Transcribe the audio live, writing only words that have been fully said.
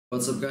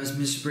What's up guys,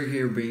 mr.brick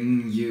here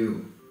bringing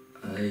you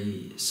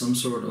some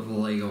sort of a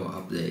Lego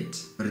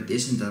update. But it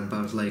isn't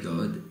about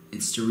Lego,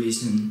 it's the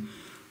reason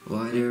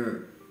why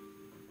there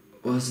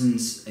wasn't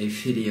a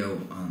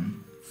video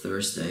on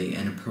Thursday,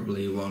 and it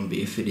probably won't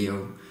be a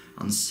video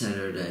on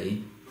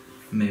Saturday,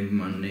 maybe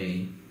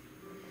Monday,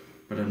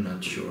 but I'm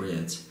not sure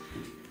yet.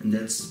 And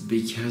that's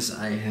because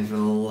I have a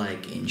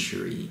leg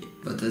injury.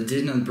 But I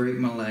did not break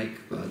my leg,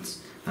 but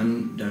I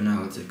don't know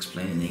how to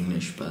explain in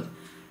English, but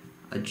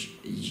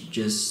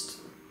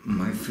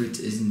my foot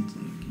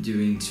isn't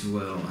doing too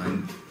well.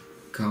 I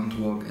can't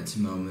walk at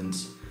the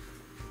moment,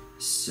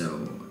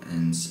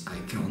 and I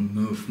can't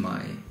move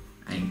my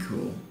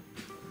ankle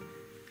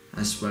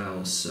as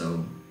well,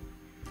 so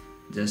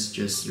that's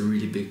just a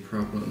really big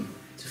problem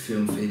to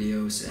film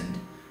videos, and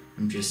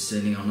I'm just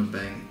sitting on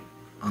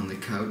the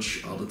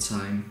couch all the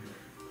time,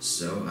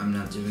 so I'm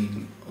not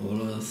doing all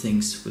the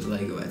things with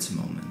Lego at the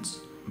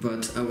moment.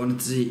 But I wanted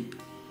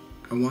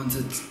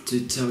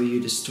to tell you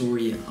the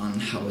story on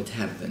how it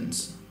happened.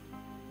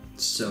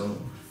 So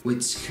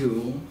with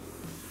school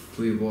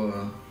we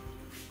were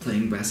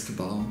playing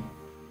basketball,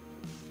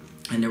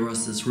 and there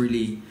was this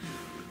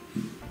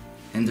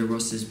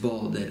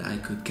ball that I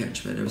could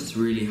catch, but it was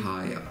really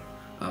high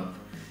up,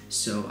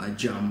 so I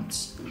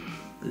jumped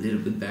a little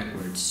bit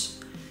backwards,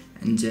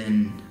 and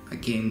then I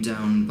came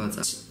down, but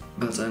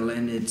I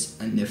landed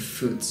on the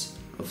foot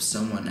of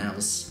someone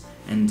else,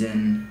 and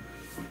then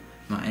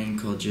my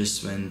ankle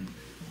just went,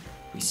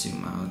 we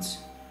zoom out,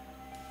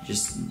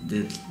 just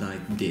did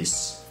like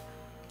this.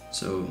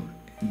 So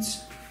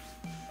it's,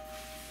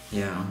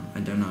 yeah,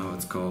 I don't know how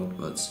it's called,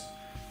 but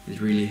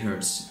it really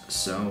hurts.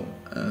 So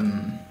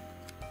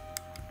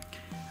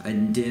I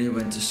didn't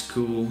went to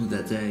school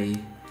that day,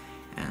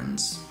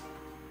 and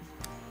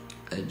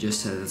I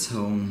just sat at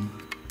home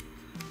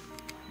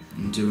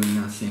and doing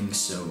nothing,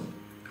 so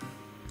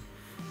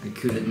I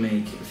couldn't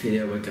make a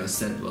video because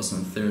that was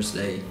on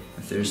Thursday.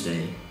 On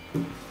Thursday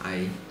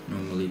I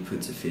normally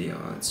put a video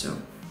out, so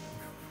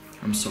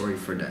I'm sorry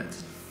for that.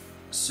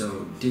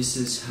 So this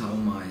is how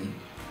my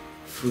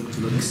foot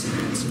looks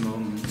at the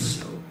moment.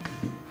 So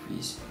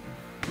please,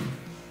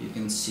 you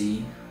can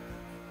see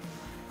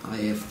I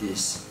have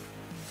this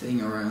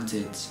thing around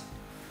it,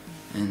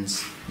 and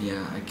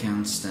yeah, I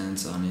can't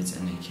stand on it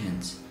and I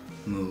can't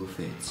move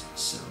it.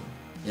 So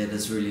yeah,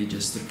 that's really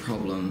just the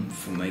problem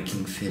for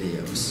making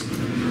videos.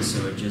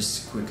 So I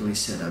just quickly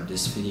set up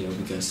this video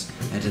because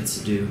I had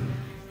to do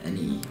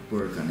any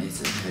work on it.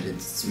 I had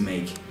to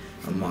make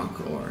a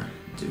mock or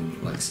do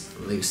like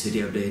Lego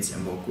City updates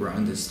and walk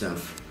around and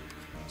stuff.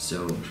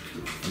 So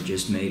I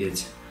just made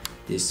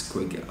this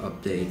quick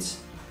update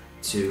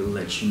to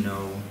let you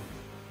know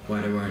why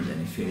there weren't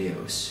any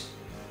videos.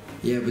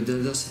 Yeah, but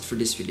that does it for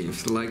this video.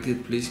 If you liked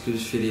it, please give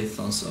this video a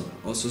thumbs up.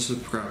 Also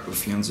subscribe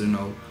if you want to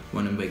know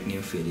when I make new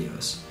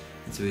videos.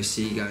 And we'll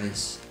see you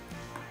guys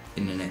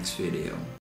in the next video.